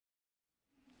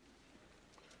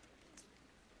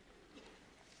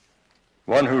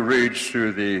One who reads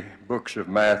through the books of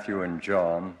Matthew and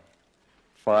John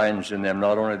finds in them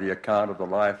not only the account of the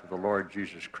life of the Lord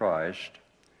Jesus Christ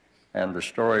and the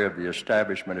story of the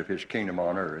establishment of his kingdom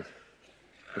on earth,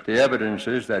 but the evidence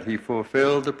is that he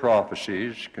fulfilled the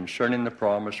prophecies concerning the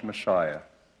promised Messiah.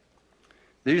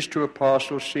 These two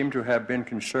apostles seem to have been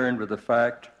concerned with the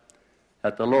fact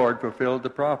that the Lord fulfilled the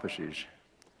prophecies,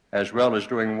 as well as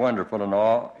doing wonderful and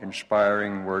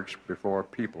awe-inspiring works before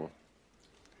people.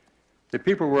 The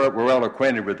people were well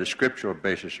acquainted with the scriptural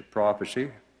basis of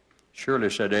prophecy. Surely,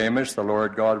 said Amos, the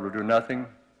Lord God will do nothing,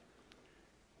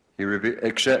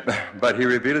 but he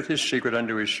revealeth his secret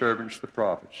unto his servants the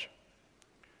prophets.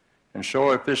 And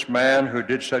so if this man who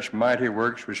did such mighty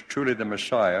works was truly the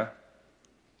Messiah,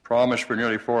 promised for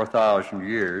nearly 4,000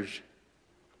 years,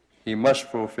 he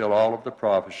must fulfill all of the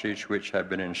prophecies which have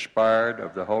been inspired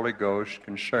of the Holy Ghost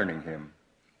concerning him.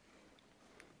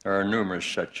 There are numerous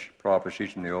such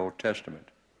prophecies in the Old Testament.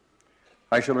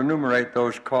 I shall enumerate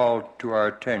those called to our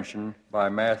attention by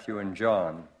Matthew and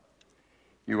John.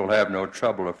 You will have no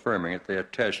trouble affirming it. They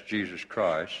attest Jesus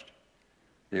Christ,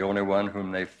 the only one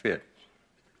whom they fit.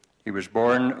 He was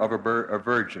born of a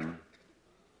virgin.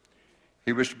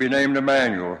 He was to be named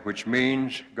Emmanuel, which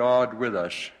means God with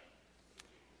us.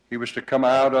 He was to come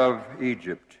out of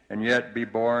Egypt and yet be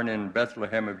born in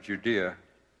Bethlehem of Judea.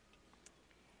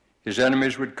 His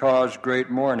enemies would cause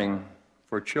great mourning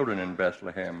for children in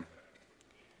Bethlehem,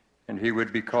 and he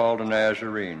would be called a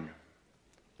Nazarene.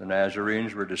 The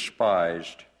Nazarenes were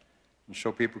despised, and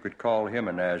so people could call him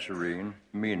a Nazarene,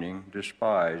 meaning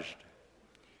despised.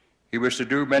 He was to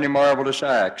do many marvelous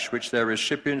acts, which their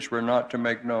recipients were not to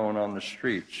make known on the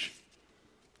streets.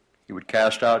 He would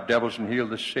cast out devils and heal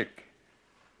the sick.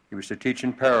 He was to teach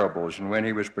in parables, and when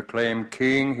he was proclaimed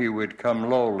king, he would come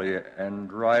lowly and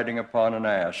riding upon an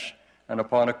ass, and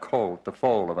upon a colt, the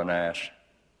foal of an ass.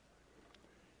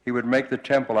 He would make the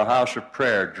temple a house of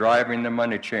prayer, driving the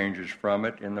money changers from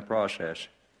it in the process.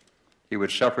 He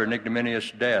would suffer an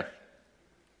ignominious death.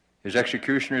 His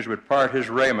executioners would part his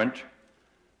raiment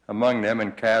among them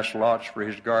and cast lots for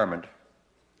his garment.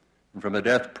 And from the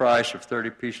death price of 30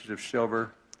 pieces of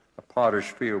silver, a potter's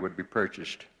field would be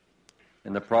purchased.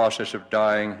 In the process of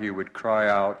dying, he would cry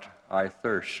out, I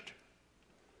thirst.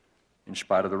 In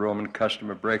spite of the Roman custom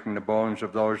of breaking the bones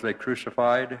of those they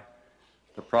crucified,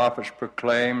 the prophets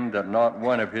proclaimed that not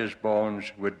one of his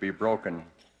bones would be broken.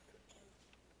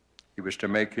 He was to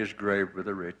make his grave with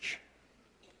the rich.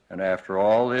 And after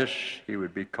all this, he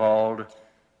would be called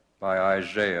by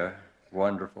Isaiah,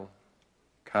 Wonderful,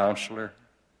 Counselor,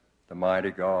 the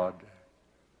Mighty God,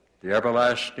 the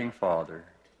Everlasting Father,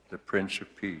 the Prince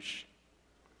of Peace.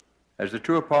 As the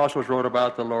two apostles wrote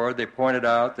about the Lord, they pointed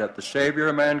out that the Savior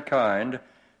of mankind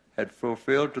had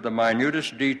fulfilled to the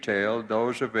minutest detail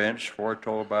those events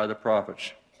foretold by the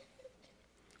prophets.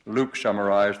 Luke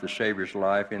summarized the Savior's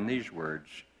life in these words,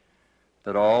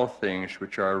 that all things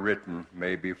which are written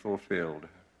may be fulfilled.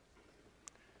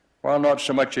 While not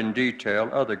so much in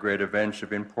detail, other great events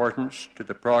of importance to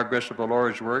the progress of the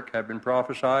Lord's work have been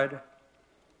prophesied.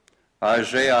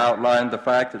 Isaiah outlined the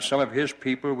fact that some of his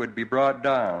people would be brought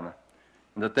down,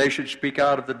 and that they should speak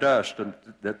out of the dust, and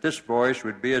that this voice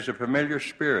would be as a familiar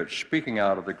spirit speaking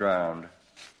out of the ground.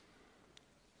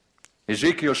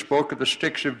 Ezekiel spoke of the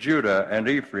sticks of Judah and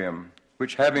Ephraim,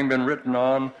 which having been written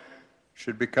on,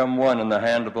 should become one in the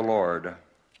hand of the Lord.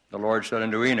 The Lord said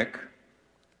unto Enoch,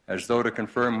 as though to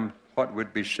confirm what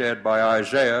would be said by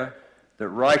Isaiah, that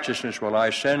righteousness will I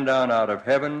send down out of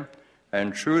heaven,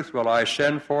 and truth will I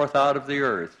send forth out of the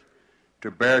earth, to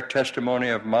bear testimony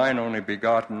of mine only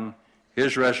begotten,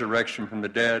 his resurrection from the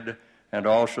dead, and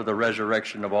also the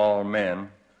resurrection of all men.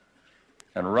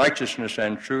 And righteousness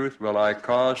and truth will I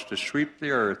cause to sweep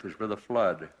the earth as with a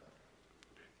flood.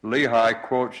 Lehi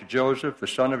quotes Joseph, the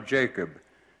son of Jacob,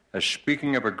 as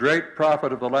speaking of a great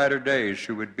prophet of the latter days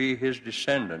who would be his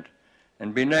descendant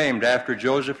and be named after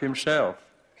Joseph himself,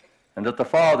 and that the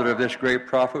father of this great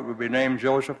prophet would be named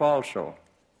Joseph also.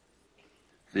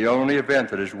 The only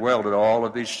event that has welded all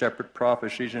of these separate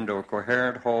prophecies into a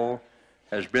coherent whole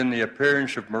has been the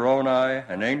appearance of Moroni,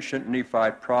 an ancient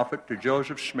Nephite prophet, to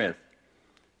Joseph Smith,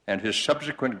 and his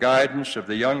subsequent guidance of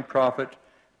the young prophet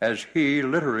as he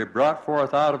literally brought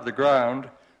forth out of the ground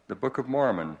the Book of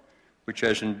Mormon, which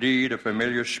has indeed a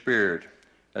familiar spirit,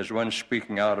 as one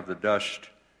speaking out of the dust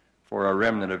for a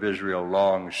remnant of Israel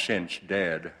long since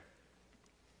dead.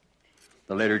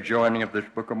 The later joining of this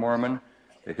Book of Mormon,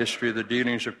 the history of the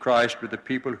dealings of Christ with the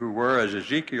people who were, as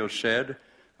Ezekiel said,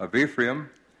 of Ephraim,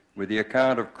 with the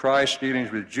account of Christ's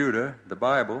dealings with Judah, the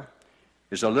Bible,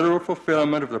 is a literal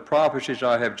fulfillment of the prophecies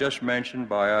I have just mentioned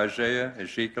by Isaiah,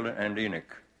 Ezekiel, and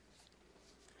Enoch.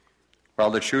 While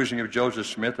the choosing of Joseph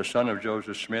Smith, the son of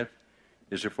Joseph Smith,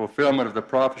 is a fulfillment of the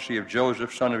prophecy of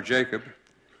Joseph, son of Jacob,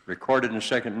 recorded in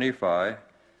 2 Nephi,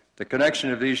 the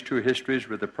connection of these two histories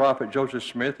with the prophet Joseph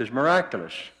Smith is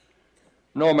miraculous.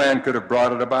 No man could have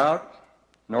brought it about,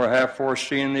 nor have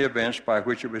foreseen the events by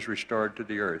which it was restored to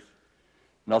the earth.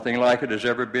 Nothing like it has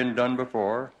ever been done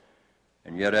before,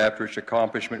 and yet after its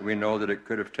accomplishment we know that it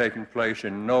could have taken place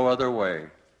in no other way.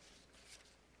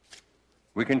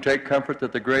 We can take comfort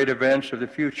that the great events of the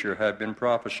future have been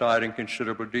prophesied in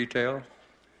considerable detail,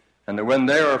 and that when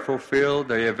they are fulfilled,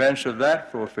 the events of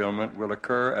that fulfillment will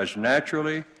occur as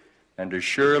naturally and as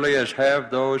surely as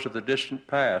have those of the distant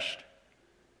past.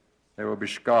 There will be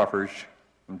scoffers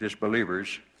and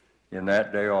disbelievers in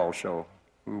that day also,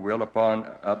 who will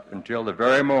up until the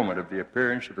very moment of the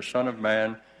appearance of the Son of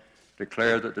Man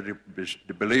declare that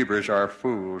the believers are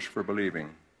fools for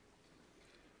believing.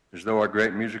 As though a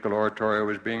great musical oratorio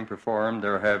was being performed,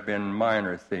 there have been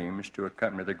minor themes to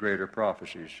accompany the greater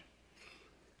prophecies.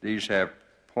 These have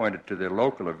pointed to the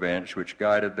local events which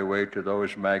guided the way to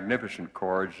those magnificent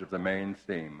chords of the main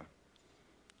theme.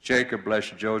 Jacob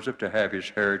blessed Joseph to have his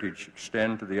heritage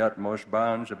extend to the utmost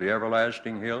bounds of the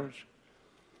everlasting hills.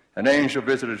 An angel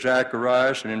visited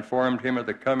Zacharias and informed him of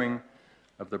the coming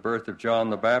of the birth of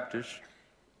John the Baptist.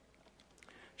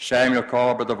 Samuel,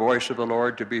 called by the voice of the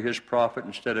Lord to be his prophet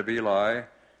instead of Eli,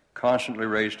 constantly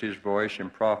raised his voice in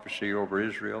prophecy over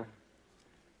Israel.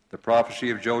 The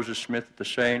prophecy of Joseph Smith that the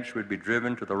saints would be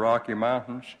driven to the Rocky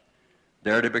Mountains,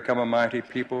 there to become a mighty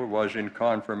people, was in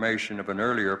confirmation of an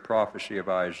earlier prophecy of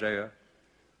Isaiah,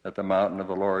 that the mountain of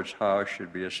the Lord's house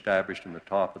should be established in the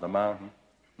top of the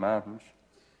mountains.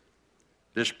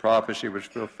 This prophecy was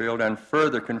fulfilled and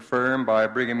further confirmed by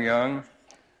Brigham Young,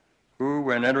 who,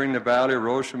 when entering the valley,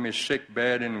 rose from his sick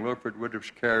bed in Wilford Woodruff's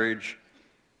carriage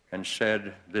and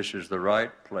said, "This is the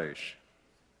right place."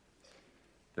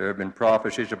 There have been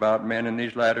prophecies about men in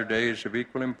these latter days of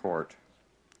equal import.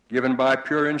 Given by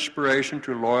pure inspiration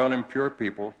to loyal and pure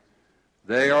people,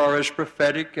 they are as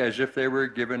prophetic as if they were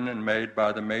given and made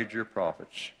by the major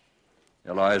prophets.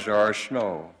 Eliza R.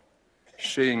 Snow,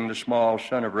 seeing the small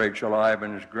son of Rachel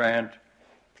Ivins Grant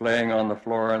playing on the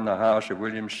floor in the house of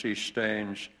William C.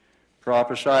 Staines,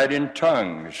 prophesied in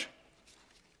tongues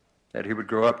that he would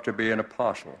grow up to be an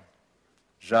apostle.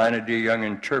 Zina D. Young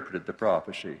interpreted the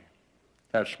prophecy.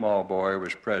 That small boy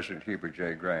was President Heber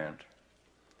J. Grant.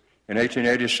 In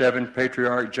 1887,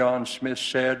 Patriarch John Smith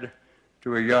said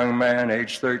to a young man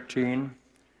aged 13,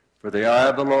 "For the eye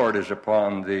of the Lord is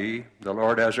upon thee, the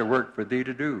Lord has a work for thee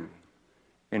to do,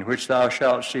 in which thou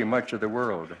shalt see much of the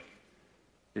world.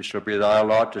 It shall be thy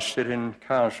lot to sit in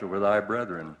council with thy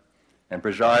brethren, and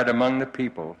preside among the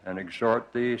people, and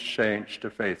exhort the saints to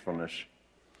faithfulness."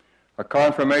 A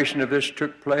confirmation of this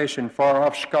took place in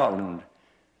far-off Scotland,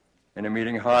 in a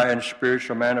meeting high in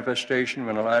spiritual manifestation,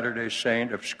 when a Latter-day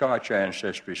Saint of Scotch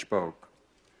ancestry spoke.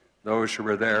 Those who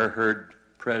were there heard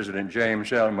President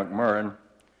James L. McMurrin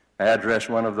address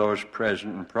one of those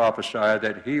present and prophesy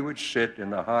that he would sit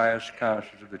in the highest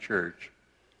councils of the church.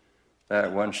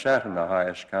 That one sat in the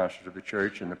highest councils of the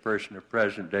church in the person of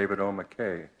President David O.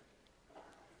 McKay.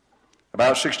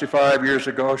 About 65 years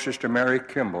ago, Sister Mary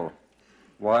Kimball,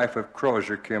 wife of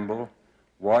Crozer Kimball,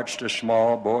 watched a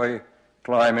small boy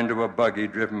climb into a buggy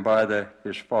driven by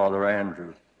his father,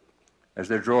 Andrew. As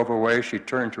they drove away, she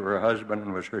turned to her husband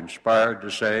and was inspired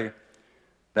to say,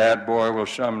 "That boy will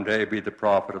someday be the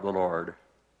prophet of the Lord."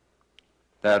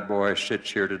 That boy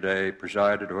sits here today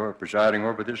presiding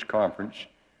over this conference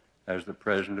as the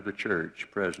president of the church,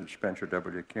 President Spencer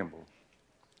W. Kimball.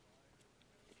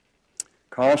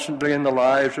 Constantly in the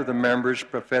lives of the members,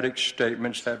 prophetic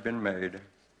statements have been made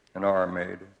and are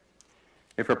made.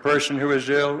 If a person who is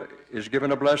ill is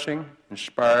given a blessing,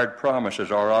 inspired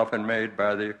promises are often made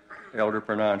by the elder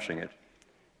pronouncing it.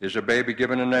 Is a baby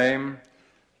given a name?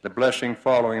 The blessing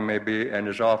following may be and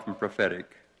is often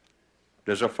prophetic.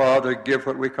 Does a father give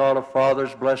what we call a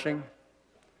father's blessing?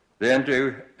 Then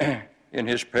in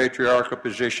his patriarchal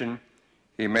position,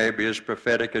 he may be as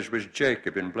prophetic as was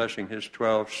Jacob in blessing his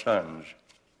 12 sons.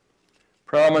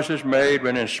 Promises made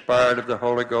when inspired of the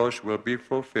Holy Ghost will be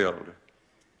fulfilled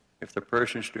if the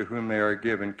persons to whom they are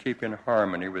given keep in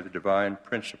harmony with the divine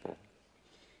principle.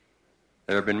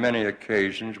 There have been many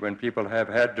occasions when people have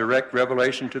had direct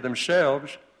revelation to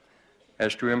themselves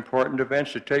as to important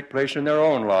events that take place in their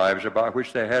own lives about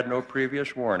which they had no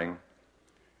previous warning.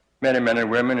 Many men and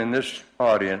women in this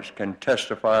audience can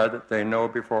testify that they knew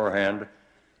beforehand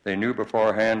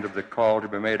of the call to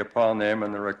be made upon them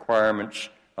and the requirements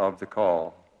of the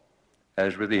call.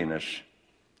 As with Enos,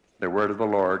 the word of the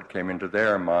Lord came into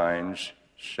their minds,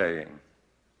 saying.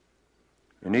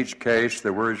 In each case,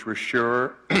 the words were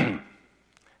sure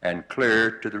and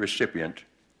clear to the recipient.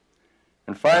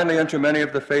 And finally, unto many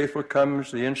of the faithful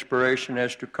comes the inspiration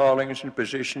as to callings and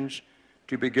positions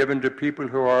to be given to people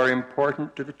who are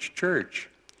important to the church.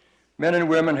 Men and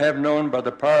women have known by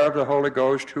the power of the Holy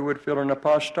Ghost who would fill an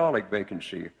apostolic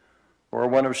vacancy or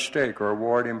one of stake or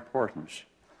ward importance.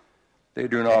 They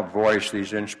do not voice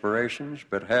these inspirations,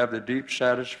 but have the deep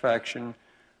satisfaction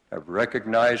of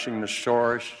recognizing the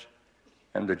source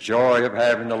and the joy of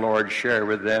having the Lord share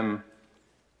with them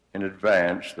in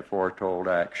advance the foretold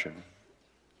action.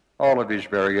 All of these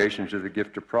variations of the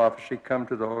gift of prophecy come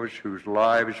to those whose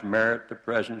lives merit the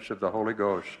presence of the Holy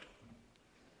Ghost.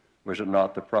 Was it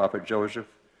not the prophet Joseph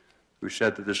who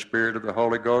said that the Spirit of the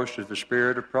Holy Ghost is the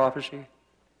spirit of prophecy?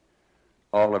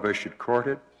 All of us should court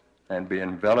it and be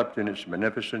enveloped in its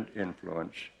beneficent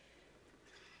influence.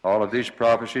 All of these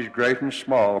prophecies, great and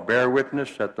small, bear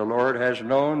witness that the Lord has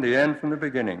known the end from the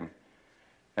beginning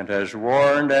and has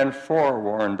warned and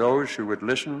forewarned those who would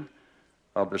listen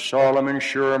of the solemn and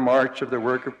sure march of the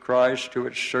work of Christ to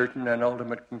its certain and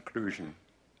ultimate conclusion.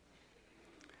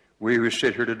 We who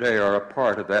sit here today are a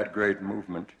part of that great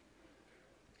movement.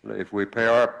 If we play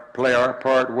our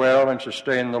part well and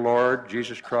sustain the Lord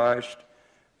Jesus Christ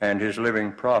and his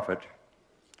living prophet,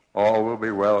 all will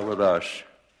be well with us.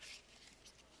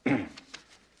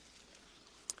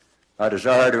 I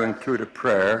desire to include a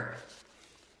prayer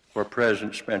for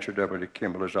President Spencer W.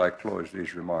 Kimball as I close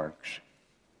these remarks.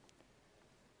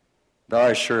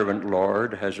 Thy servant,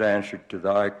 Lord, has answered to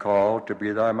thy call to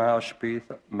be thy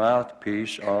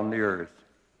mouthpiece on the earth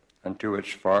and to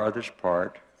its farthest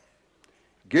part.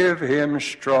 Give him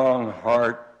strong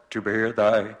heart to bear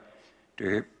thy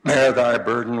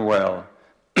burden well.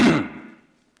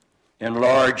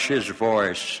 Enlarge his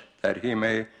voice that he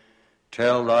may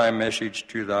tell thy message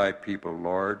to thy people,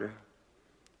 Lord,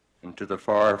 and to the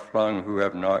far-flung who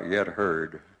have not yet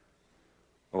heard.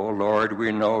 O Lord,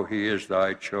 we know he is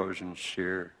thy chosen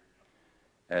seer.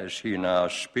 As he now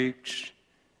speaks,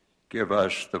 give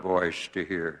us the voice to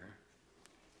hear.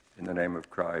 In the name of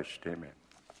Christ, amen.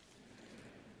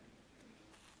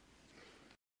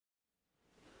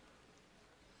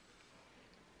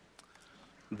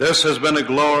 This has been a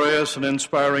glorious and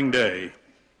inspiring day,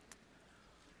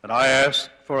 and I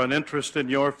ask for an interest in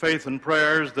your faith and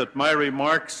prayers that my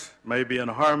remarks may be in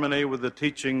harmony with the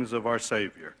teachings of our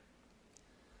Savior.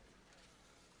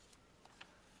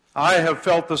 I have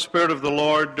felt the Spirit of the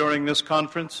Lord during this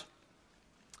conference,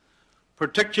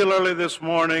 particularly this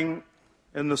morning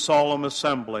in the solemn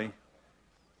assembly.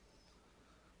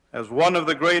 As one of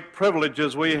the great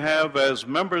privileges we have as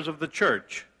members of the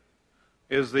church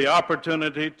is the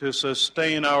opportunity to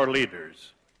sustain our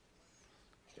leaders.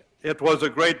 It was a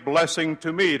great blessing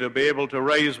to me to be able to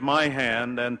raise my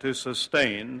hand and to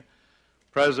sustain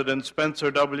President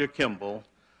Spencer W. Kimball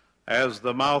as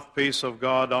the mouthpiece of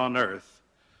God on earth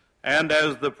and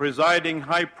as the presiding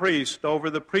high priest over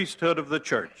the priesthood of the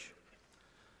church.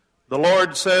 The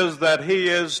Lord says that he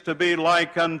is to be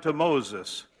like unto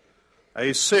Moses,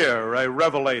 a seer, a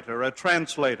revelator, a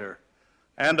translator,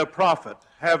 and a prophet,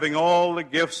 having all the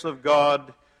gifts of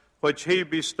God which he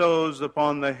bestows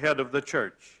upon the head of the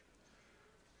church.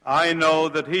 I know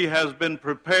that he has been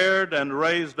prepared and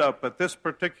raised up at this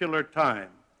particular time,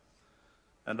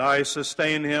 and I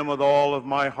sustain him with all of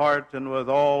my heart and with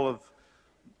all of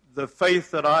the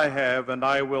faith that I have, and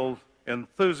I will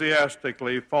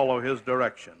enthusiastically follow his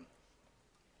direction.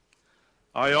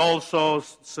 I also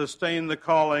sustain the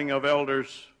calling of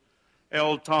Elders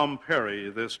L. Tom Perry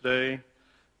this day,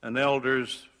 and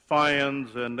Elders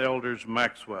Fyans and Elders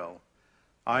Maxwell.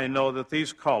 I know that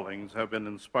these callings have been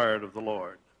inspired of the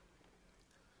Lord.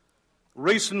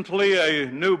 Recently, a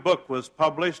new book was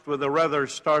published with a rather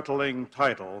startling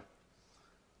title,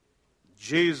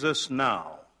 Jesus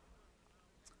Now.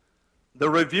 The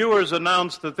reviewers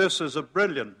announced that this is a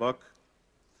brilliant book.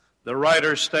 The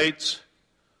writer states,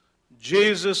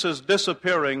 Jesus is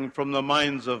disappearing from the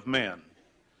minds of men,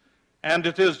 and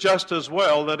it is just as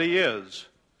well that he is.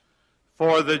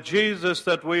 For the Jesus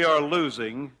that we are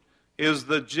losing is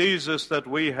the Jesus that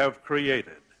we have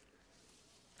created.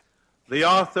 The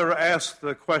author asks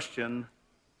the question,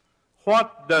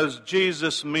 what does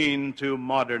Jesus mean to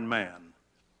modern man?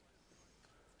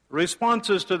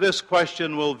 Responses to this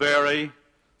question will vary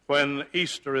when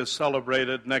Easter is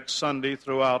celebrated next Sunday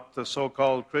throughout the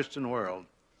so-called Christian world.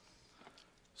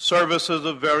 Services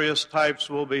of various types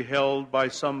will be held by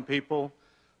some people,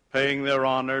 paying their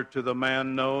honor to the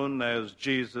man known as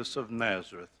Jesus of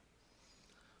Nazareth.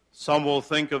 Some will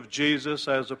think of Jesus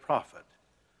as a prophet.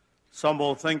 Some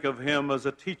will think of him as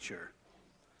a teacher.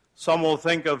 Some will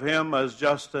think of him as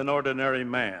just an ordinary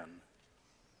man.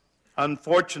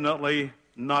 Unfortunately,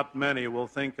 not many will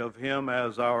think of him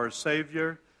as our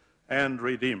Savior and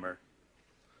Redeemer.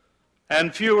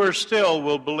 And fewer still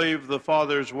will believe the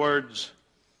Father's words,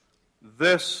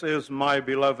 "This is my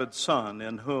beloved Son,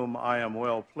 in whom I am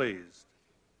well pleased."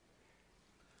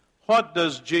 What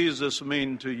does Jesus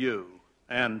mean to you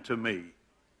and to me?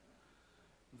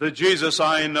 The Jesus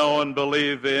I know and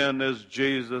believe in is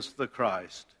Jesus the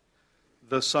Christ,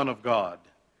 the Son of God.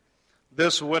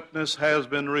 This witness has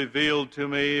been revealed to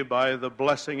me by the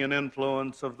blessing and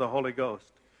influence of the Holy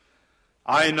Ghost.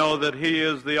 I know that he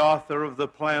is the author of the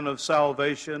plan of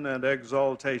salvation and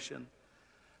exaltation,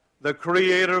 the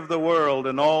creator of the world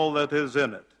and all that is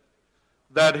in it,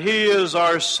 that he is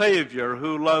our Savior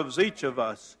who loves each of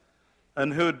us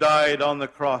and who died on the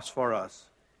cross for us,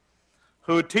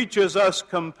 who teaches us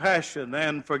compassion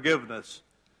and forgiveness,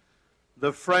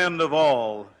 the friend of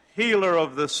all, healer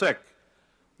of the sick,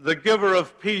 the giver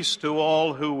of peace to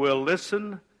all who will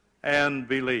listen and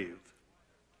believe.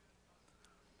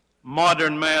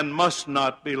 Modern man must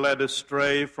not be led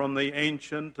astray from the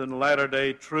ancient and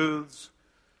latter-day truths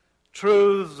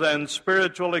and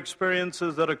spiritual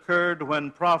experiences that occurred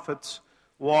when prophets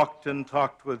walked and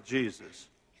talked with Jesus.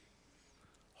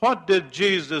 What did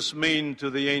Jesus mean to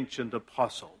the ancient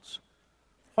apostles?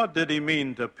 What did he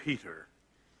mean to Peter?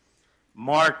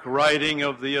 Mark, writing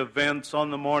of the events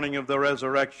on the morning of the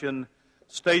resurrection,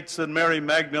 states that Mary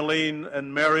Magdalene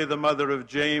and Mary, the mother of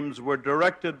James, were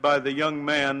directed by the young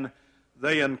man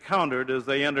they encountered as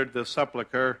they entered the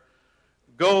sepulchre,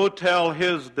 "Go tell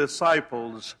his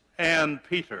disciples and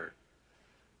Peter."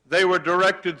 They were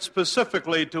directed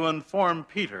specifically to inform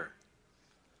Peter.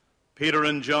 Peter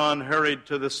and John hurried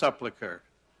to the sepulchre.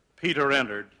 Peter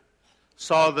entered,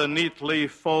 saw the neatly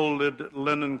folded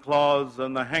linen cloths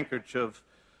and the handkerchief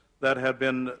that had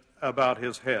been about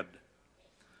his head.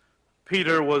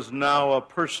 Peter was now a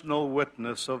personal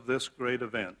witness of this great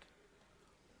event.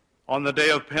 On the day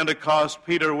of Pentecost,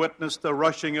 Peter witnessed the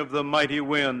rushing of the mighty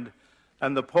wind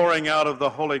and the pouring out of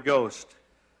the Holy Ghost.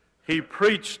 He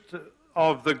preached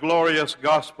of the glorious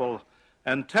gospel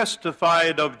and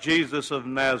testified of Jesus of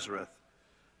Nazareth.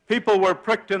 People were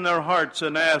pricked in their hearts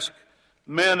and asked,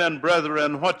 "Men and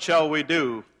brethren, what shall we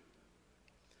do?"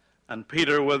 And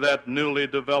Peter, with that newly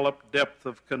developed depth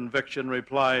of conviction,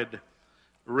 replied,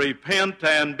 "Repent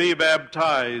and be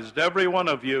baptized, every one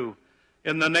of you,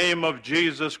 in the name of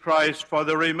Jesus Christ for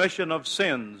the remission of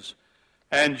sins,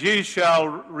 and ye shall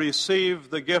receive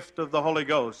the gift of the Holy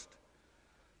Ghost."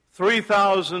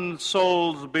 3,000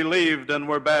 souls believed and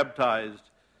were baptized.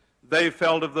 They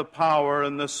felt of the power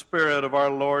and the spirit of our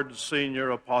Lord's senior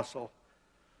apostle.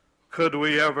 Could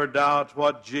we ever doubt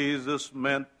what Jesus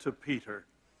meant to Peter?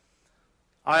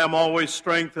 I am always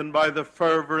strengthened by the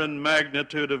fervor and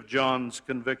magnitude of John's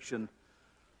conviction.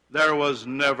 There was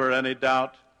never any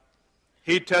doubt.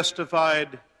 He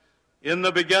testified, "In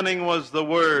the beginning was the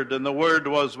Word, and the Word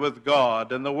was with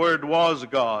God, and the Word was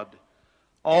God.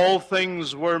 All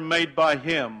things were made by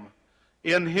him.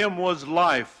 In him was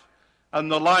life,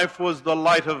 and the life was the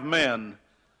light of men.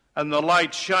 And the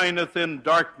light shineth in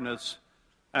darkness,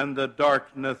 and the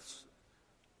darkness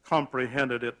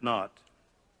comprehended it not."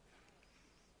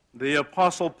 The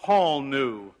Apostle Paul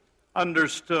knew,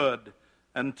 understood,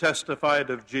 and testified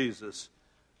of Jesus.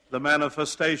 The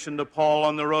manifestation to Paul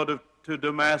on the road to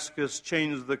Damascus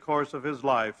changed the course of his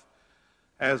life,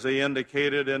 as he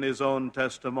indicated in his own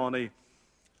testimony,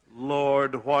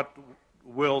 "Lord, what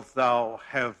wilt thou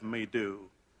have me do?"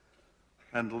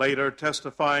 And later,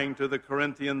 testifying to the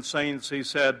Corinthian saints, he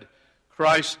said,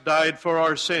 "Christ died for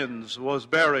our sins, was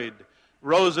buried,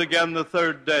 rose again the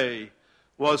third day,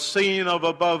 was seen of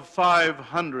above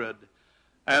 500,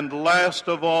 and last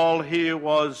of all, he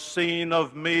was seen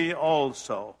of me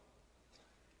also."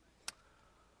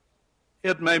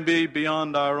 It may be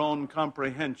beyond our own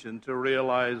comprehension to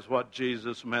realize what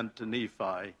Jesus meant to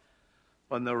Nephi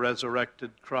when the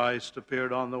resurrected Christ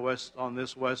appeared on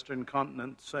this western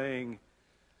continent, saying,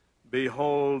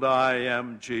 "Behold, I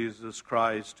am Jesus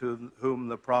Christ, whom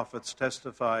the prophets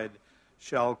testified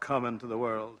shall come into the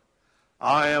world.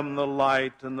 I am the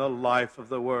light and the life of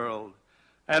the world,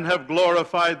 and have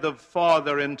glorified the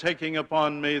Father in taking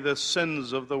upon me the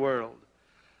sins of the world.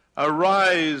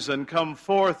 Arise and come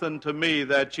forth unto me,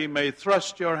 that ye may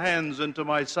thrust your hands into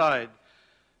my side,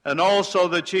 and also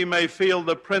that ye may feel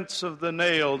the prints of the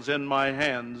nails in my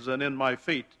hands and in my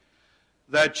feet,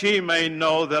 that ye may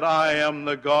know that I am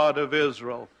the God of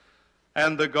Israel,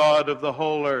 and the God of the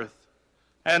whole earth,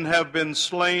 and have been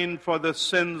slain for the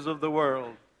sins of the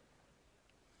world."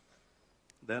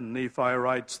 Then Nephi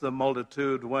writes, the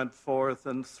multitude went forth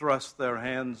and thrust their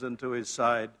hands into his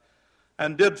side,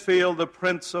 and did feel the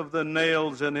prints of the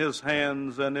nails in his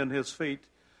hands and in his feet.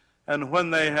 And when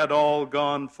they had all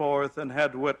gone forth and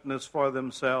had witness for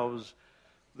themselves,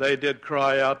 they did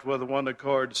cry out with one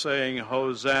accord, saying,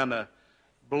 Hosanna,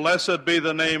 blessed be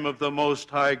the name of the Most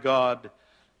High God.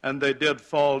 And they did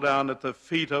fall down at the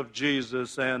feet of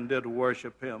Jesus and did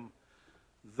worship him.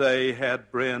 They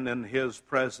had been in his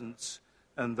presence,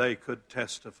 and they could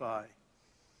testify.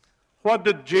 What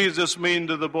did Jesus mean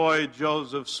to the boy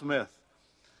Joseph Smith?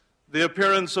 The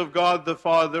appearance of God the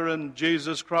Father and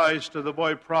Jesus Christ to the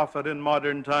boy prophet in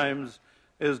modern times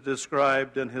is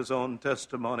described in his own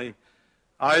testimony.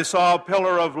 I saw a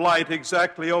pillar of light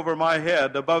exactly over my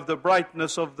head, above the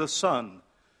brightness of the sun.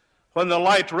 When the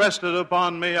light rested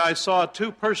upon me, I saw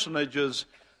two personages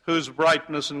whose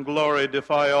brightness and glory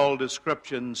defy all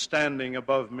description, standing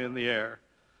above me in the air.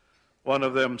 One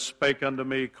of them spake unto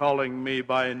me, calling me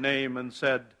by name, and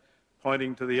said,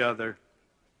 pointing to the other,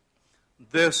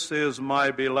 This is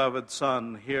my beloved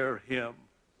Son, hear him.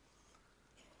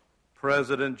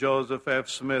 President Joseph F.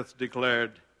 Smith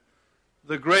declared,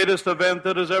 the greatest event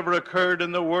that has ever occurred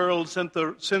in the world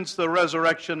since the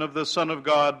resurrection of the Son of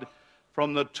God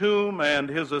from the tomb and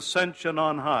his ascension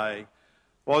on high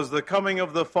was the coming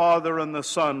of the Father and the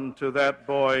Son to that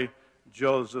boy,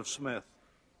 Joseph Smith.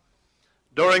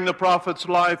 During the prophet's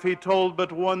life, he told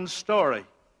but one story.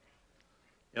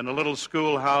 In a little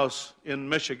schoolhouse in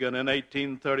Michigan in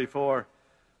 1834,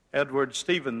 Edward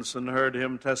Stevenson heard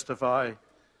him testify,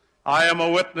 I am a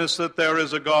witness that there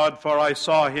is a God, for I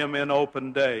saw him in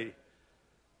open day.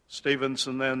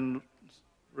 Stevenson then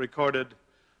recorded,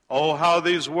 Oh, how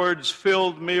these words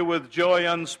filled me with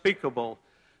joy unspeakable,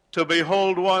 to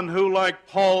behold one who, like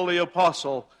Paul the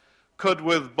Apostle, could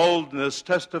with boldness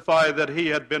testify that he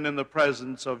had been in the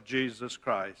presence of Jesus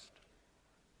Christ.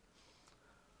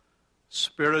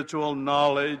 Spiritual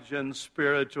knowledge and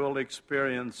spiritual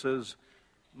experiences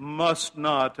must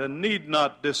not and need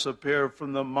not disappear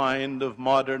from the mind of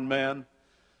modern men,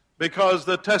 because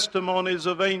the testimonies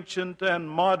of ancient and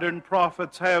modern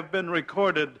prophets have been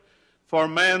recorded for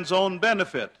man's own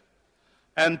benefit,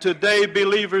 and today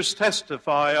believers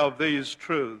testify of these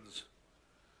truths.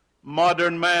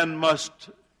 Modern man must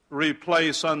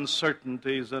replace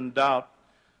uncertainties and doubt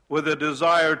with a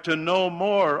desire to know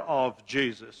more of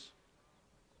Jesus.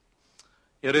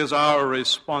 It is our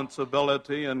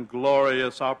responsibility and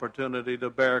glorious opportunity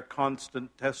to bear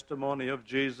constant testimony of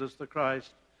Jesus the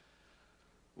Christ.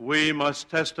 We must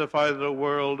testify to the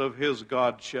world of his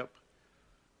godship,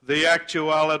 the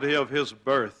actuality of his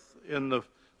birth in the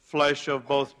flesh of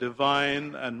both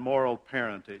divine and moral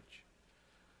parentage.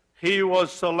 He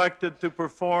was selected to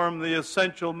perform the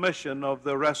essential mission of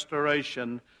the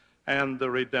restoration and the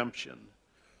redemption.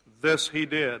 This he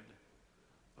did.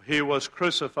 He was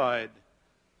crucified,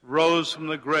 rose from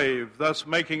the grave, thus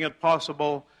making it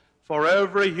possible for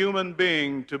every human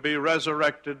being to be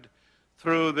resurrected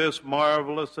through this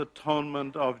marvelous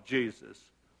atonement of Jesus.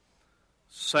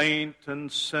 Saint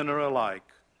and sinner alike,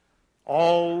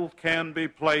 all can be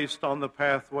placed on the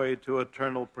pathway to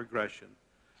eternal progression.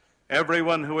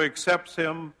 Everyone who accepts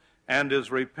him and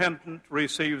is repentant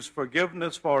receives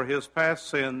forgiveness for his past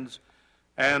sins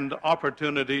and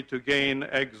opportunity to gain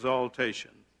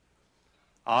exaltation.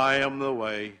 I am the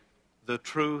way, the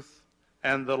truth,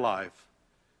 and the life.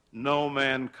 No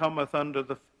man cometh unto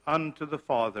the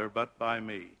Father but by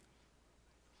me.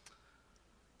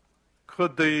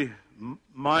 Could the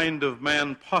mind of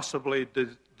man possibly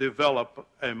develop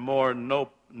a more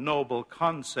noble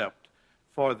concept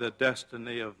for the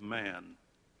destiny of man?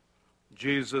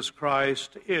 Jesus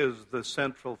Christ is the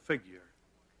central figure.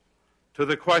 To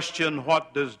the question,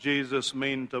 what does Jesus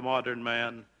mean to modern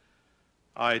man?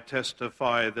 I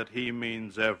testify that he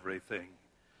means everything.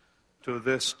 To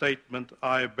this statement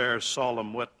I bear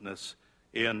solemn witness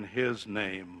in his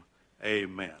name.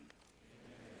 Amen.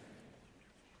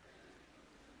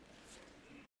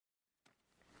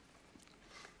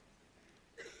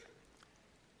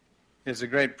 It's a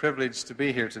great privilege to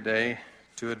be here today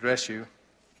to address you.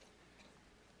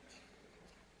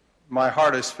 My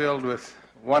heart is filled with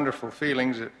wonderful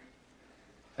feelings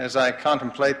as I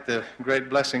contemplate the great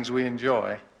blessings we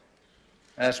enjoy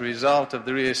as a result of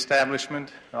the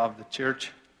reestablishment of the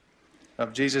Church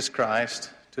of Jesus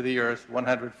Christ to the earth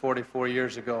 144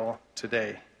 years ago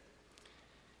today.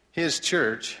 His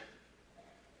church,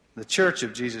 the Church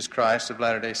of Jesus Christ of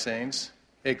Latter-day Saints,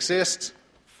 exists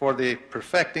for the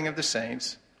perfecting of the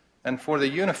saints and for the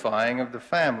unifying of the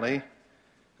family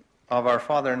of our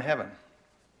Father in heaven.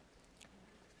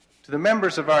 To the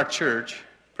members of our church,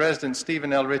 President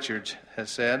Stephen L. Richards has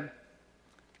said,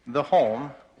 "The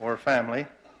home, or family,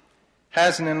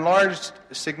 has an enlarged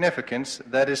significance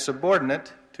that is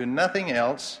subordinate to nothing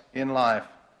else in life,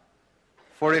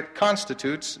 for it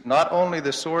constitutes not only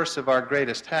the source of our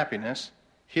greatest happiness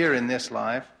here in this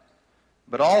life,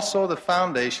 but also the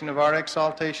foundation of our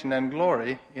exaltation and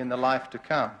glory in the life to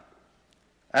come.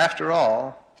 After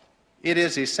all, it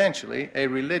is essentially a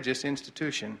religious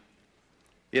institution.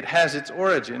 It has its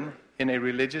origin in a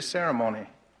religious ceremony.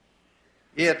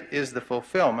 It is the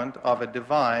fulfillment of a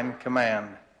divine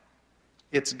command.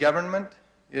 Its government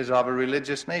is of a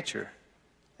religious nature,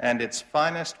 and its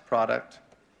finest products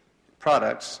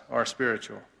are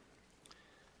spiritual."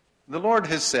 The Lord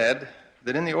has said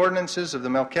that in the ordinances of the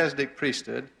Melchizedek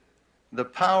priesthood, the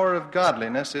power of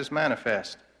godliness is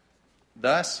manifest.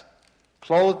 Thus,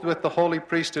 clothed with the holy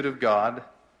priesthood of God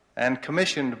and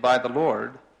commissioned by the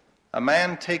Lord, a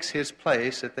man takes his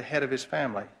place at the head of his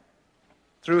family.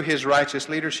 Through his righteous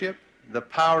leadership, the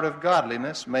power of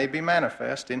godliness may be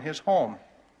manifest in his home.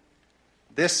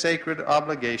 This sacred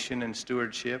obligation and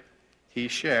stewardship he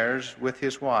shares with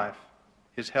his wife,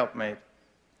 his helpmate.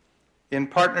 In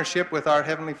partnership with our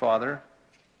Heavenly Father,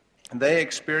 they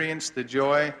experience the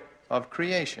joy of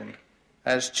creation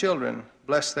as children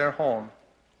bless their home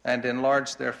and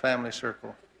enlarge their family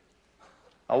circle.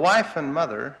 A wife and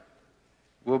mother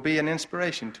will be an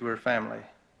inspiration to her family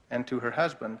and to her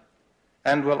husband,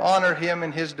 and will honor him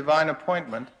in his divine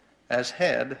appointment as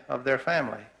head of their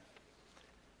family.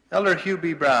 Elder Hugh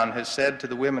B. Brown has said to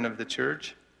the women of the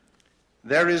church,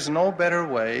 "There is no better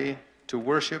way to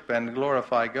worship and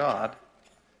glorify God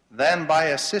than by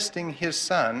assisting his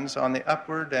sons on the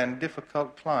upward and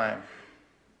difficult climb.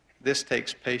 This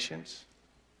takes patience,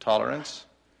 tolerance,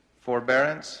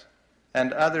 forbearance,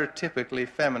 and other typically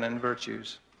feminine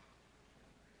virtues.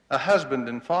 A husband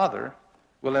and father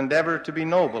will endeavor to be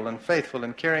noble and faithful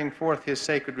in carrying forth his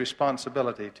sacred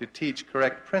responsibility to teach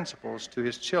correct principles to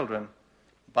his children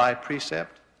by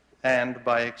precept and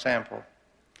by example."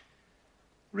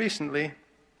 Recently,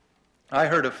 I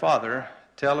heard a father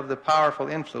tell of the powerful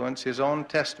influence his own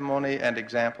testimony and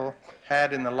example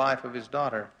had in the life of his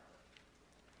daughter.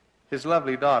 His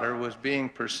lovely daughter was being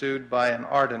pursued by an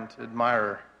ardent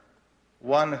admirer,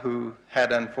 one who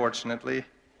had unfortunately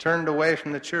turned away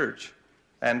from the church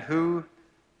and who,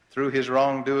 through his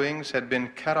wrongdoings, had been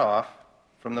cut off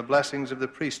from the blessings of the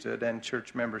priesthood and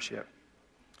church membership.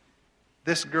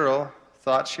 This girl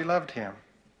thought she loved him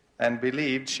and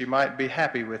believed she might be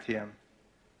happy with him.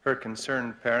 Her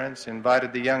concerned parents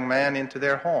invited the young man into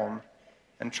their home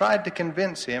and tried to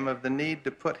convince him of the need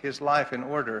to put his life in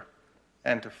order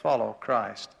and to follow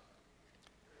Christ.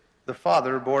 The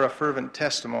father bore a fervent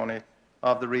testimony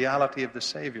of the reality of the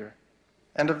Savior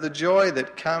and of the joy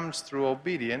that comes through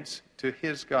obedience to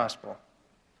his gospel.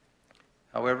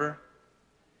 However,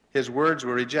 his words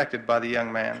were rejected by the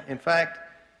young man. In fact,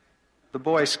 the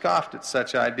boy scoffed at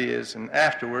such ideas and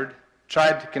afterward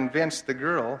tried to convince the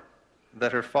girl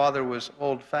that her father was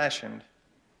old-fashioned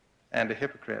and a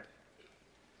hypocrite.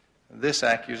 This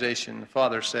accusation, the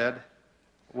father said,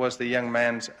 was the young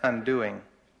man's undoing.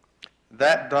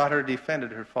 That daughter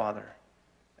defended her father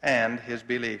and his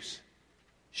beliefs.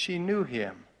 She knew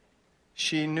him.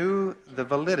 She knew the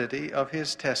validity of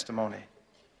his testimony.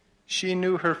 She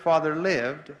knew her father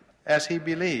lived as he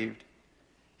believed.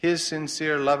 His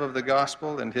sincere love of the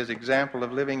gospel and his example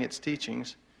of living its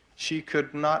teachings, she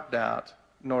could not doubt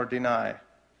nor deny.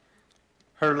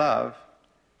 Her love,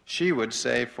 she would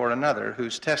say for another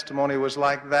whose testimony was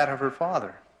like that of her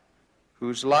father,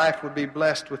 whose life would be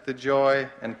blessed with the joy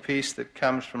and peace that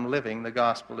comes from living the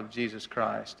gospel of Jesus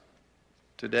Christ.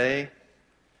 Today,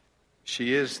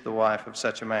 she is the wife of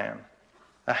such a man,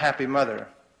 a happy mother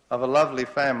of a lovely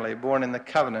family born in the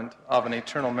covenant of an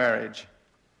eternal marriage.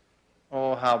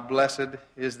 Oh, how blessed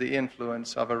is the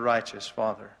influence of a righteous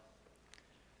father.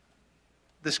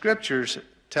 The Scriptures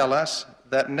tell us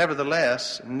that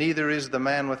nevertheless, neither is the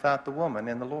man without the woman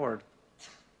in the Lord.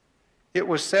 It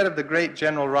was said of the great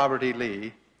General Robert E.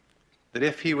 Lee that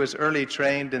if he was early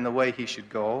trained in the way he should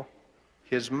go,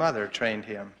 his mother trained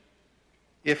him.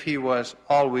 If he was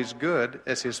always good,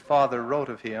 as his father wrote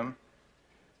of him,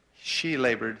 she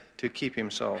labored to keep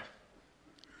him so.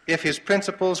 If his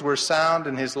principles were sound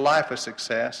and his life a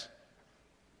success,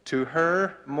 to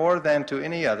her more than to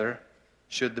any other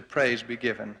should the praise be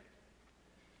given.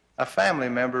 A family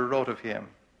member wrote of him,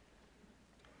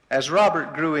 "As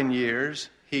Robert grew in years,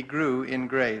 he grew in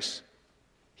grace.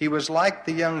 He was like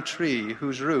the young tree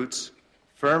whose roots,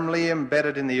 firmly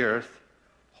embedded in the earth,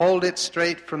 hold it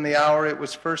straight from the hour it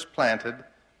was first planted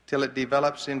till it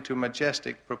develops into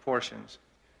majestic proportions.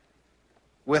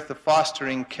 With the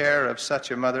fostering care of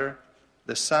such a mother,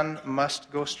 the son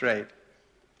must go straight,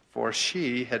 for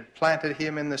she had planted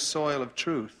him in the soil of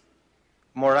truth,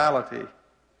 morality,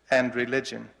 and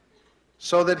religion,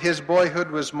 so that his boyhood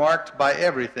was marked by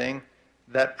everything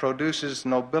that produces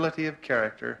nobility of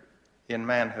character in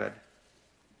manhood.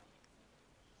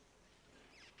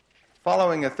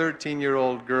 Following a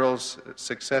 13-year-old girl's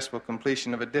successful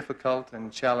completion of a difficult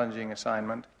and challenging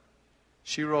assignment,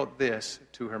 she wrote this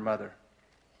to her mother: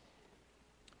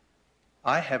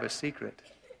 "I have a secret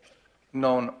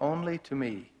known only to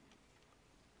me.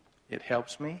 It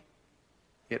helps me,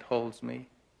 it holds me,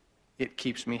 it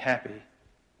keeps me happy.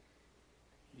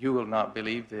 You will not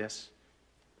believe this,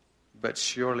 but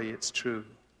surely it's true.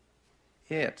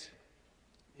 It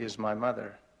is my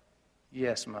mother.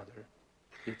 Yes, mother,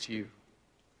 it's you.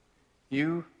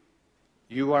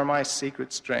 You are my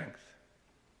secret strength,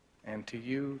 and to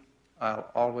you I'll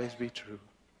always be true.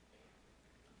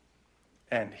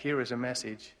 And here is a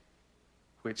message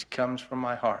which comes from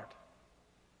my heart.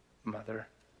 Mother,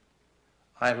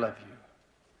 I love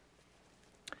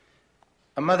you."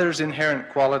 A mother's inherent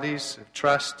qualities of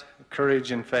trust,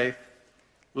 courage, and faith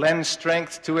lend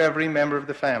strength to every member of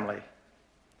the family.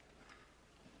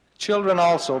 Children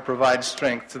also provide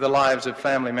strength to the lives of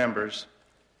family members.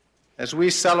 As we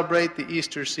celebrate the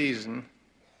Easter season,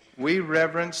 we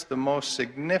reverence the most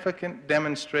significant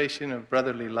demonstration of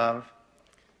brotherly love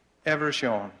ever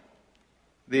shown.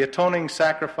 The atoning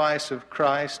sacrifice of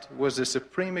Christ was a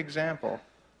supreme example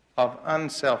of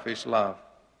unselfish love.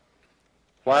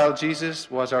 While Jesus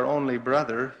was our only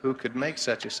brother who could make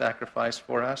such a sacrifice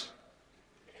for us,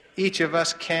 each of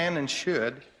us can and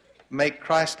should make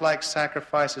Christ-like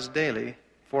sacrifices daily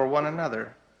for one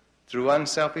another through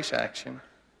unselfish action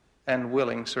and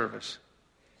willing service.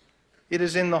 It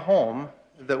is in the home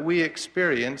that we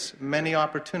experience many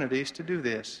opportunities to do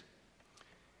this.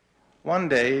 One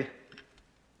day,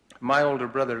 my older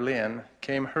brother Lynn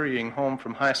came hurrying home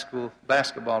from high school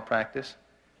basketball practice,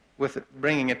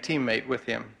 bringing a teammate with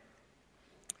him.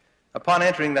 Upon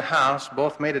entering the house,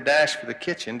 both made a dash for the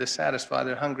kitchen to satisfy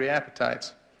their hungry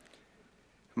appetites.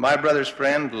 My brother's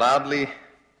friend loudly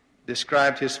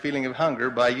described his feeling of hunger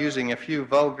by using a few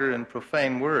vulgar and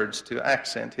profane words to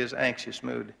accent his anxious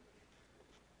mood.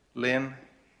 Lynn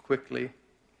quickly,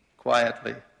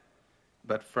 quietly,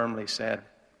 but firmly said,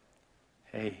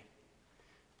 "Hey,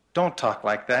 don't talk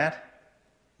like that.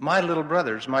 My little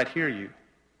brothers might hear you.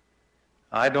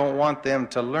 I don't want them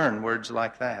to learn words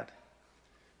like that.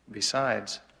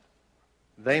 Besides,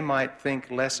 they might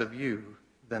think less of you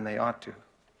than they ought to."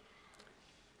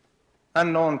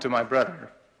 Unknown to my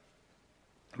brother,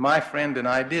 my friend and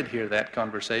I did hear that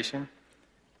conversation,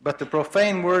 but the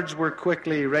profane words were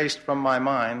quickly erased from my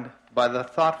mind by the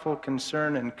thoughtful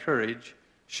concern and courage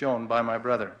shown by my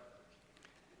brother.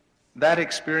 That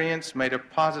experience made a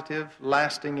positive,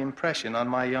 lasting impression on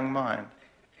my young mind.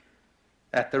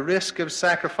 At the risk of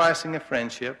sacrificing a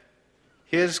friendship,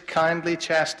 his kindly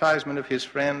chastisement of his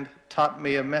friend taught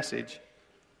me a message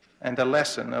and a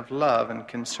lesson of love and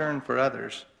concern for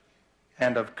others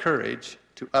and of courage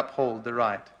to uphold the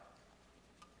right.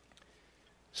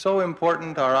 So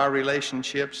important are our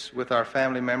relationships with our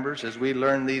family members as we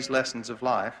learn these lessons of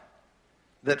life,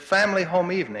 that Family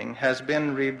Home Evening has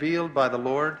been revealed by the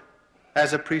Lord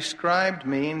as a prescribed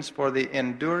means for the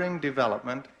enduring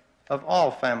development of all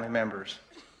family members.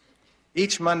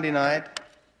 Each Monday night,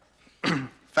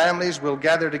 families will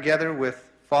gather together with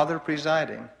Father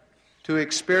presiding to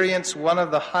experience one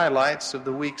of the highlights of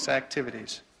the week's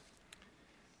activities.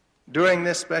 During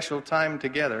this special time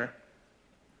together,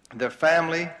 the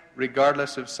family,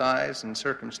 regardless of size and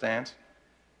circumstance,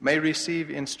 may receive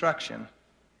instruction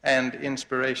and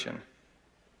inspiration.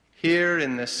 Here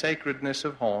in the sacredness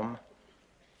of home,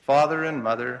 father and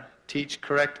mother teach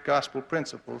correct gospel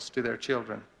principles to their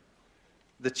children.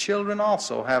 The children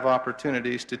also have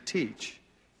opportunities to teach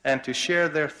and to share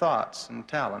their thoughts and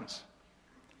talents.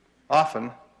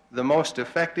 Often, the most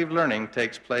effective learning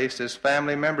takes place as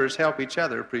family members help each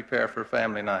other prepare for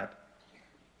family night.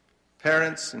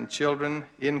 Parents and children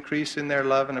increase in their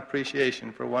love and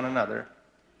appreciation for one another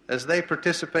as they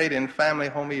participate in Family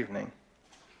Home Evening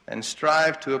and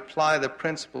strive to apply the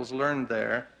principles learned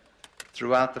there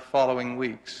throughout the following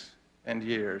weeks and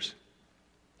years.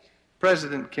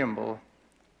 President Kimball,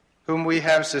 whom we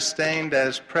have sustained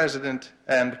as President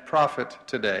and Prophet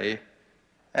today,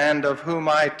 and of whom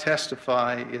I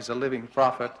testify is a living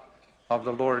prophet of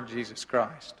the Lord Jesus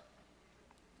Christ,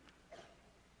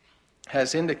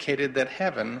 has indicated that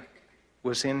heaven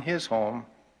was in his home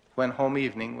when home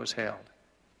evening was held.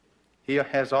 He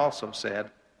has also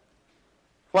said,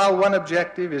 While one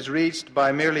objective is reached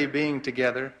by merely being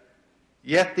together,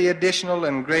 yet the additional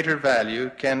and greater value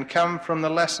can come from the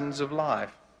lessons of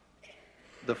life.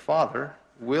 The father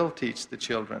will teach the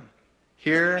children.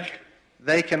 Here,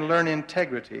 they can learn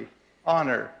integrity,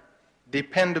 honor,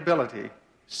 dependability,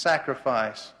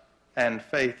 sacrifice, and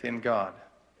faith in God.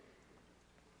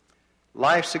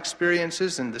 Life's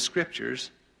experiences in the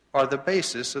Scriptures are the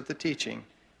basis of the teaching,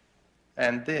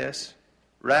 and this,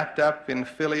 wrapped up in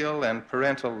filial and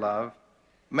parental love,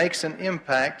 makes an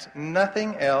impact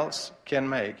nothing else can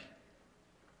make.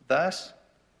 Thus,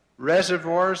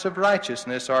 reservoirs of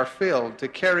righteousness are filled to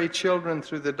carry children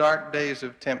through the dark days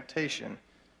of temptation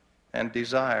and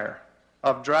desire,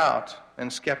 of drought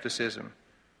and skepticism.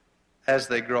 As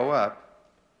they grow up,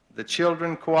 the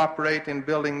children cooperate in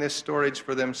building this storage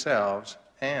for themselves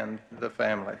and the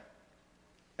family.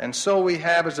 And so we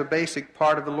have as a basic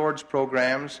part of the Lord's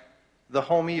programs the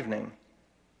home evening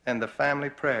and the family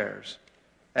prayers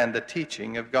and the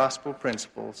teaching of gospel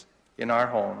principles in our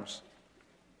homes.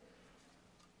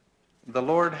 The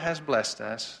Lord has blessed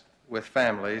us with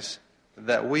families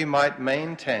that we might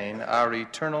maintain our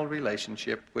eternal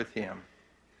relationship with Him.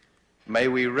 May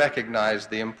we recognize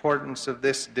the importance of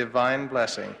this divine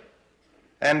blessing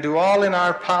and do all in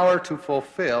our power to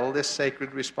fulfill this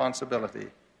sacred responsibility.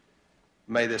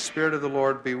 May the Spirit of the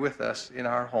Lord be with us in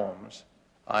our homes.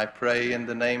 I pray in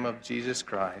the name of Jesus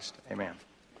Christ. Amen.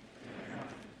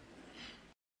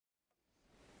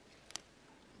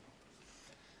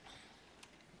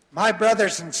 My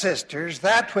brothers and sisters,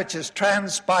 that which has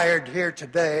transpired here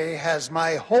today has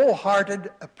my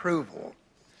wholehearted approval.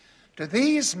 To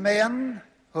these men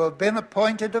who have been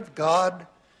appointed of God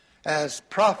as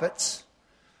prophets,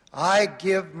 I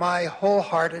give my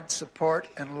wholehearted support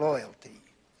and loyalty.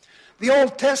 The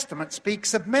Old Testament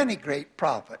speaks of many great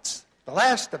prophets. The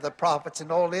last of the prophets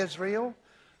in old Israel,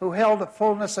 who held a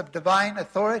fullness of divine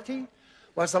authority,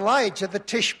 was Elijah the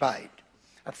Tishbite.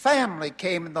 A family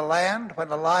came in the land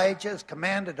when Elijah, as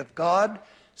commanded of God,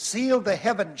 sealed the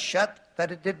heavens shut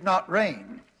that it did not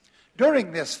rain.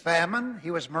 During this famine, he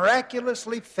was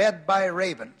miraculously fed by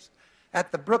ravens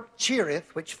at the brook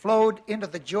Cherith, which flowed into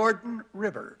the Jordan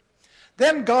River.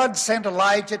 Then God sent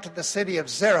Elijah to the city of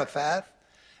Zarephath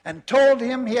and told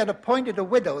him he had appointed a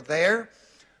widow there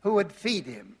who would feed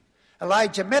him.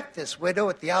 Elijah met this widow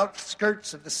at the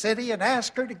outskirts of the city and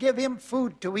asked her to give him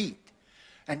food to eat.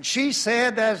 And she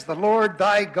said, "As the Lord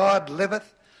thy God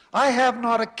liveth, I have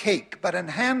not a cake, but an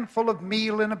handful of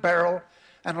meal in a barrel,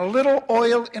 and a little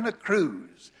oil in a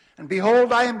cruse. And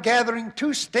behold, I am gathering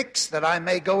 2 sticks, that I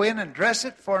may go in and dress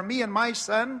it for me and my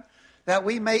son, that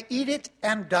we may eat it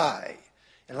and die."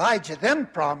 Elijah then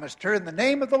promised her in the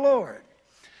name of the Lord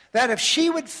that if she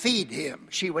would feed him,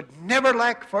 she would never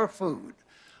lack for food.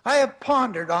 I have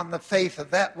pondered on the faith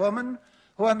of that woman,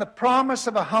 who on the promise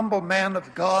of a humble man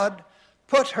of God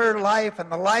put her life and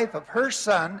the life of her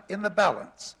son in the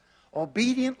balance.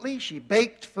 Obediently, she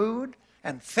baked food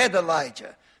and fed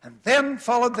Elijah, and then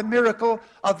followed the miracle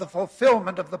of the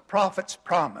fulfillment of the prophet's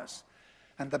promise.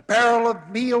 And the barrel of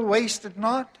meal wasted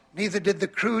not, neither did the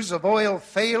cruse of oil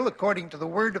fail, according to the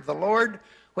word of the Lord,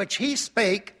 which he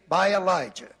spake by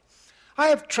Elijah. I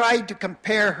have tried to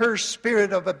compare her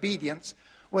spirit of obedience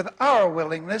with our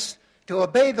willingness to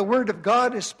obey the word of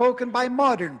God as spoken by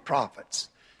modern prophets.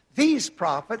 These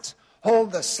prophets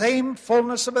hold the same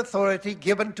fullness of authority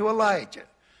given to Elijah.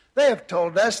 They have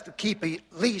told us to keep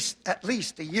at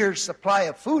least a year's supply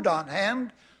of food on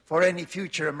hand for any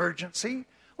future emergency.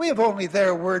 We have only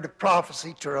their word of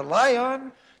prophecy to rely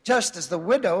on, just as the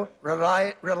widow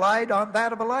relied on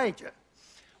that of Elijah.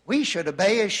 We should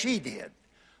obey as she did.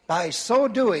 By so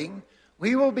doing,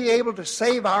 we will be able to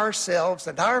save ourselves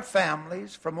and our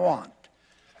families from want.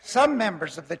 Some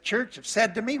members of the church have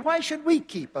said to me, "Why should we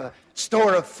keep a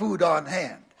store of food on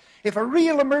hand? If a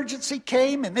real emergency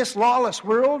came in this lawless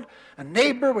world, a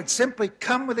neighbor would simply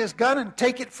come with his gun and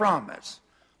take it from us.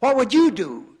 What would you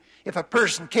do if a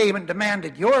person came and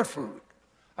demanded your food?"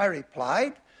 I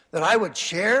replied that I would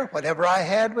share whatever I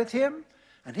had with him,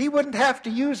 and he wouldn't have to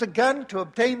use a gun to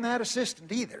obtain that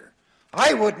assistance either.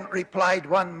 "I wouldn't," replied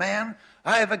one man.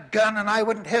 "I have a gun and I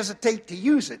wouldn't hesitate to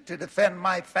use it to defend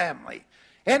my family.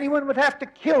 Anyone would have to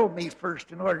kill me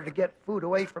first in order to get food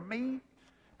away from me.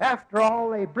 After all,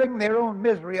 they bring their own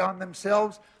misery on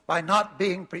themselves by not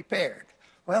being prepared."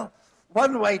 Well,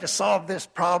 one way to solve this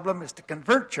problem is to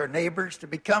convert your neighbors to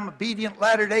become obedient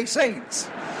Latter-day Saints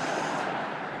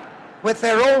with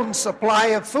their own supply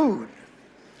of food.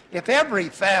 If every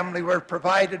family were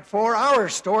provided for, our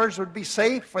stores would be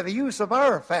safe for the use of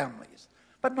our families.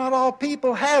 But not all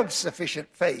people have sufficient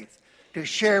faith. to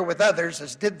share with others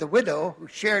as did the widow who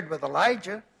shared with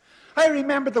Elijah. I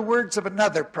remember the words of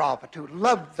another prophet who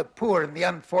loved the poor and the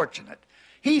unfortunate.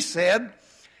 He said,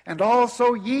 "And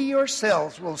also ye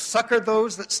yourselves will succor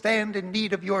those that stand in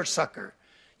need of your succor.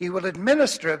 Ye will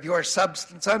administer of your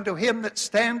substance unto him that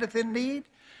standeth in need,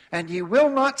 and ye will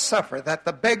not suffer that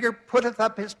the beggar putteth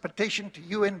up his petition to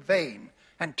you in vain,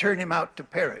 and turn him out to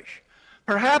perish.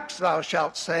 Perhaps thou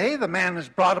shalt say, the man has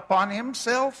brought upon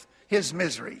himself his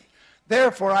misery.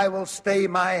 Therefore I will stay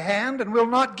my hand, and will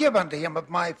not give unto him of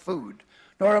my food,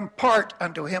 nor impart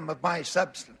unto him of my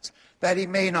substance, that he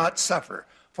may not suffer.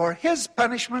 For his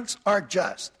punishments are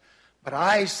just. But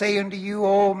I say unto you,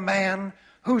 O man,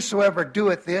 whosoever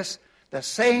doeth this, the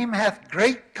same hath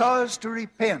great cause to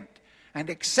repent. And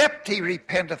except he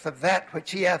repenteth of that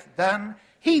which he hath done,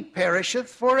 he perisheth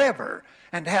forever,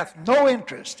 and hath no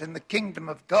interest in the kingdom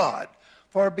of God.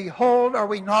 For behold, are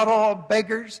we not all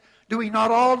beggars? Do we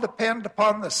not all depend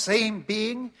upon the same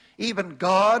being, even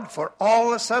God, for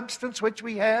all the substance which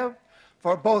we have?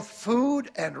 For both food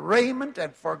and raiment,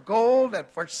 and for gold, and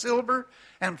for silver,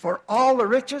 and for all the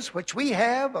riches which we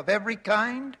have of every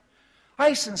kind?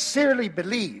 I sincerely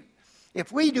believe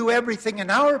if we do everything in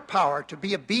our power to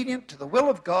be obedient to the will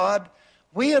of God,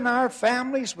 we and our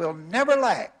families will never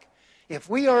lack. If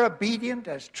we are obedient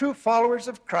as true followers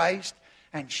of Christ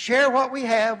and share what we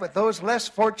have with those less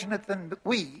fortunate than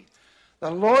we,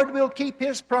 the Lord will keep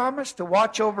his promise to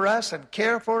watch over us and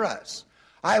care for us.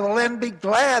 I will then be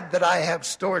glad that I have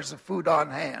stores of food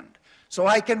on hand, so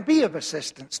I can be of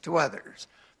assistance to others.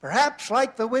 Perhaps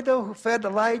like the widow who fed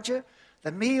Elijah,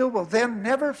 the meal will then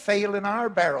never fail in our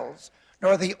barrels,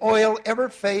 nor the oil ever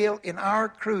fail in our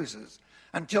cruises,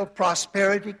 until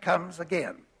prosperity comes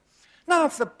again. Now,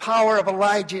 if the power of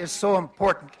Elijah is so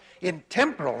important in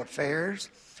temporal affairs,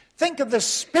 think of the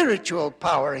spiritual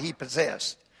power he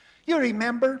possessed. You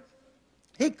remember,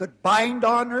 he could bind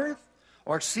on earth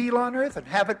or seal on earth and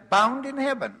have it bound in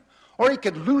heaven, or he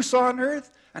could loose on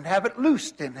earth and have it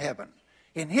loosed in heaven.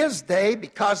 In his day,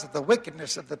 because of the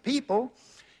wickedness of the people,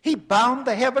 he bound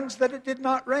the heavens that it did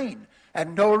not rain,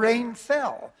 and no rain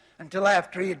fell until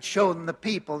after he had shown the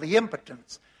people the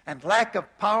impotence and lack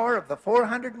of power of the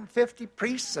 450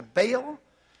 priests of Baal.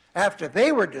 After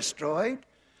they were destroyed,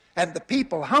 and the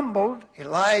people humbled,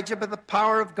 Elijah, by the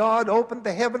power of God, opened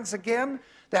the heavens again,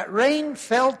 that rain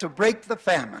fell to break the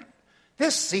famine.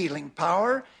 This sealing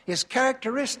power is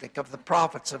characteristic of the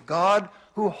prophets of God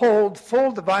who hold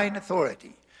full divine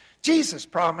authority. Jesus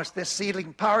promised this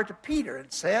sealing power to Peter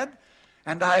and said,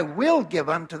 "And I will give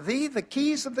unto thee the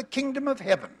keys of the kingdom of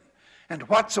heaven, and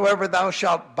whatsoever thou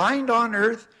shalt bind on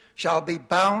earth shall be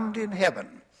bound in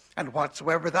heaven, and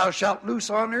whatsoever thou shalt loose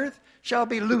on earth shall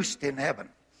be loosed in heaven."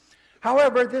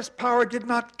 However, this power did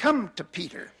not come to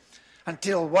Peter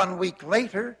until 1 week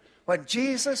later, when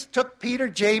Jesus took Peter,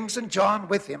 James, and John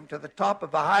with him to the top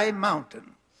of a high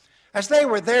mountain. As they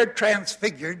were there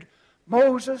transfigured,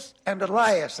 Moses and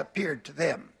Elias appeared to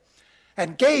them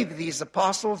and gave these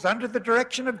apostles, under the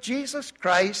direction of Jesus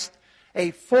Christ,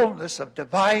 a fullness of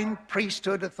divine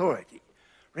priesthood authority.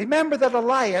 Remember that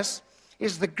Elias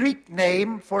is the Greek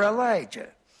name for Elijah.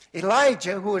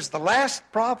 Elijah, who is the last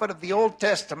prophet of the Old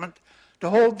Testament to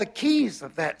hold the keys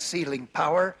of that sealing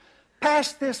power,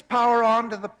 passed this power on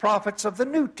to the prophets of the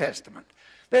New Testament.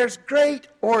 There's great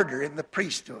order in the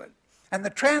priesthood, and the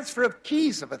transfer of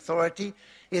keys of authority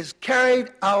is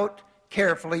carried out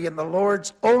carefully in the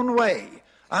Lord's own way,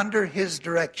 under his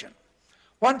direction.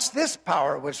 Once this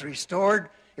power was restored,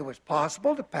 it was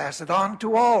possible to pass it on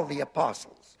to all the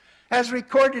apostles. As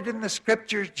recorded in the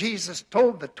Scriptures, Jesus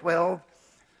told the 12,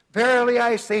 "Verily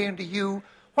I say unto you,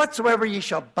 whatsoever ye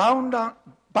shall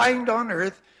bind on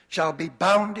earth shall be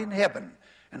bound in heaven,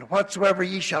 and whatsoever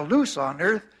ye shall loose on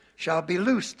earth shall be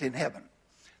loosed in heaven."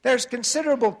 There's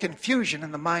considerable confusion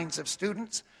in the minds of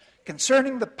students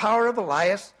concerning the power of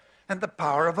Elias and the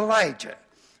power of Elijah.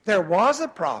 There was a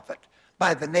prophet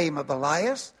by the name of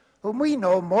Elias, whom we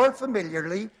know more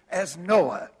familiarly as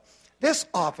Noah. This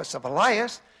office of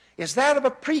Elias is that of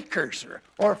a precursor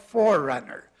or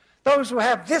forerunner. Those who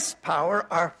have this power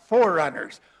are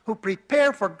forerunners, who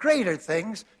prepare for greater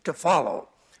things to follow.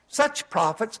 Such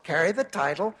prophets carry the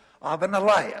title of an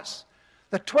Elias.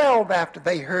 The 12, after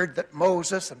they heard that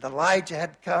Moses and Elijah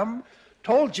had come,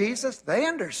 told Jesus they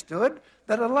understood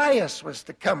that Elias was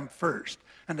to come first,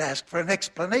 and asked for an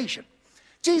explanation.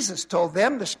 Jesus told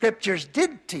them the Scriptures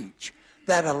did teach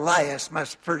that Elias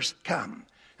must first come,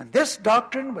 and this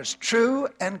doctrine was true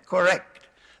and correct.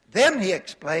 Then he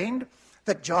explained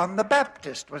that John the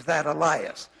Baptist was that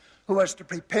Elias, who was to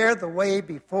prepare the way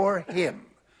before him.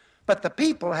 But the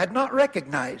people had not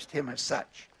recognized him as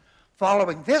such.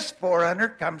 Following this forerunner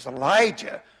comes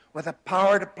Elijah with the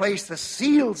power to place the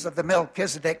seals of the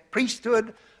Melchizedek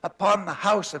priesthood upon the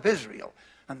house of Israel.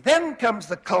 And then comes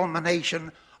the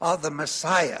culmination of the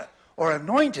Messiah, or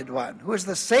Anointed One, who is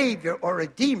the Savior or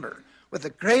Redeemer with the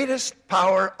greatest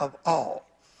power of all.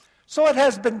 So it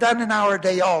has been done in our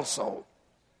day also.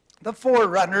 The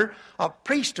forerunner of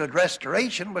priesthood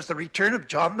restoration was the return of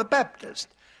John the Baptist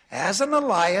as an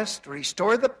Elias to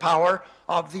restore the power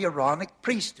of the Aaronic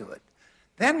priesthood.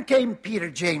 Then came Peter,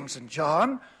 James, and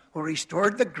John, who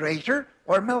restored the greater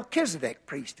or Melchizedek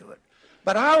priesthood.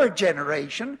 But our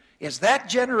generation is that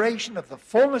generation of the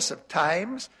fullness of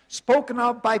times spoken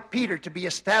of by Peter to be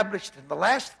established in the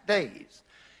last days.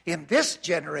 In this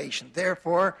generation,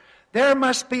 therefore, there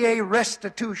must be a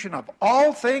restitution of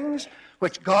all things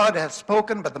which God hath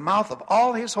spoken by the mouth of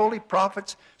all his holy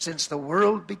prophets since the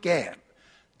world began.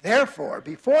 Therefore,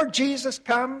 before Jesus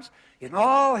comes in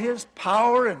all his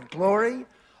power and glory,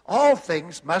 all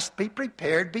things must be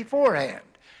prepared beforehand,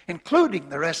 including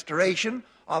the restoration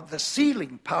of the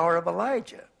sealing power of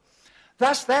Elijah.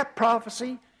 Thus, that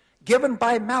prophecy given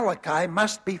by Malachi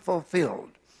must be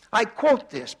fulfilled. I quote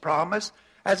this promise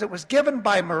as it was given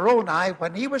by Moroni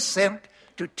when he was sent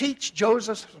to teach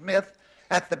Joseph Smith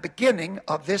at the beginning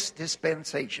of this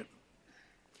dispensation.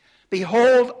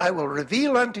 Behold, I will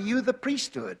reveal unto you the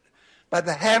priesthood by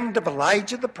the hand of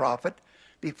Elijah the prophet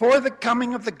before the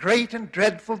coming of the great and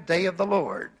dreadful day of the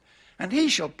Lord. And he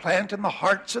shall plant in the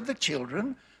hearts of the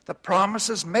children the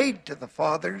promises made to the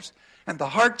fathers, and the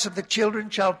hearts of the children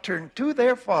shall turn to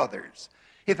their fathers.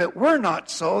 If it were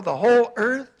not so, the whole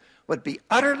earth would be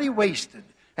utterly wasted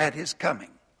at his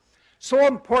coming. So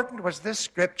important was this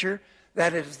scripture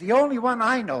that it is the only one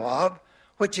I know of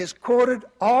which is quoted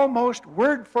almost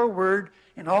word for word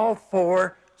in all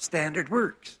four standard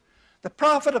works. The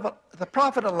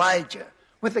prophet Elijah,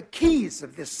 with the keys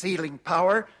of this sealing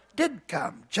power, did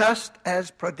come just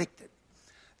as predicted.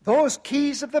 Those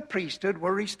keys of the priesthood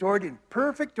were restored in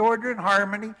perfect order and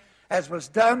harmony, as was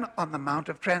done on the Mount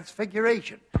of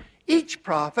Transfiguration. Each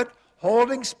prophet,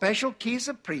 holding special keys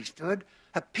of priesthood,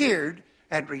 appeared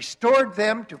and restored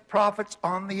them to prophets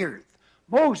on the earth.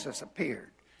 Moses appeared.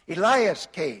 Elias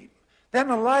came. Then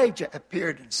Elijah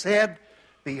appeared and said,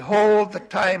 Behold, the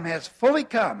time has fully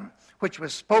come, which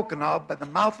was spoken of by the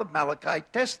mouth of Malachi,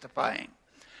 testifying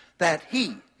that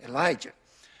he, Elijah,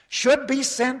 should be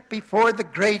sent before the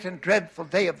great and dreadful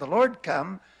day of the Lord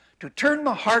come, to turn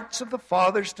the hearts of the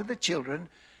fathers to the children,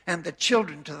 and the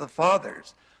children to the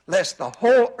fathers, lest the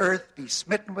whole earth be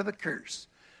smitten with a curse.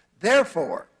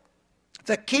 Therefore,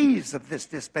 the keys of this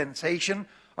dispensation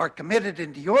are committed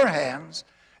into your hands,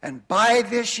 and by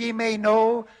this ye may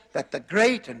know that the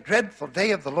great and dreadful day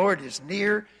of the Lord is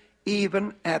near,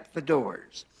 even at the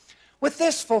doors. With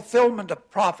this fulfillment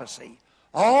of prophecy,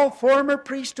 all former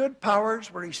priesthood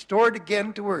powers were restored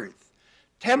again to earth.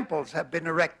 Temples have been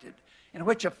erected, in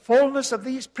which a fullness of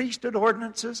these priesthood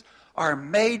ordinances are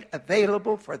made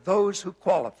available for those who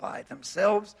qualify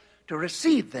themselves to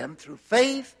receive them through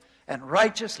faith and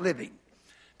righteous living.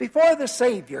 Before the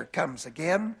Savior comes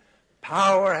again,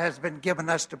 power has been given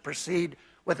us to proceed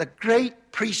with a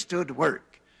great priesthood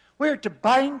work. We're to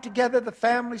bind together the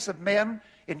families of men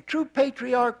in true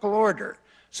patriarchal order,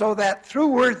 so that through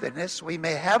worthiness we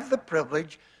may have the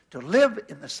privilege to live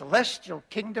in the celestial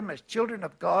kingdom as children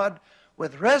of God,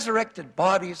 with resurrected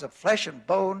bodies of flesh and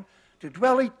bone, to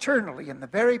dwell eternally in the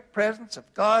very presence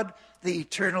of God, the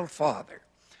eternal Father.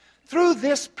 Through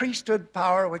this priesthood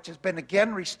power, which has been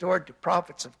again restored to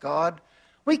prophets of God,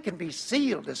 we can be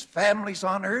sealed as families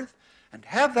on earth and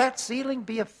have that sealing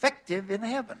be effective in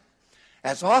heaven.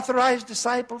 As authorized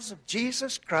disciples of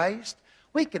Jesus Christ,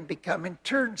 we can become in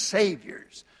turn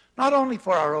saviors, not only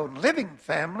for our own living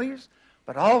families,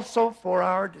 but also for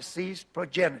our deceased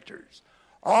progenitors.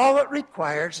 All it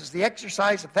requires is the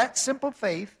exercise of that simple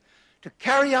faith to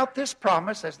carry out this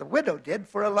promise, as the widow did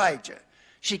for Elijah.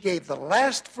 She gave the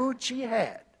last food she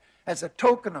had as a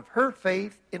token of her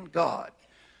faith in God.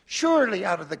 Surely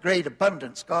out of the great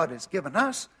abundance God has given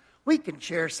us, we can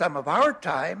share some of our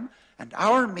time and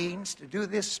our means to do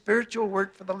this spiritual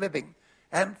work for the living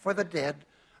and for the dead,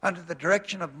 under the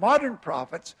direction of modern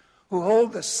prophets who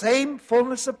hold the same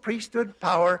fullness of priesthood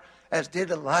power as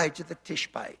did Elijah the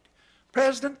Tishbite.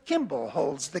 President Kimball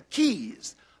holds the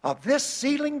keys of this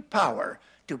sealing power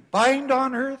to bind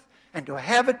on earth and to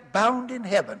have it bound in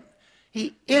heaven.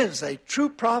 He is a true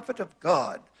prophet of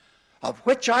God, of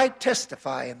which I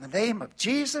testify in the name of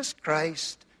Jesus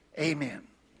Christ. Amen.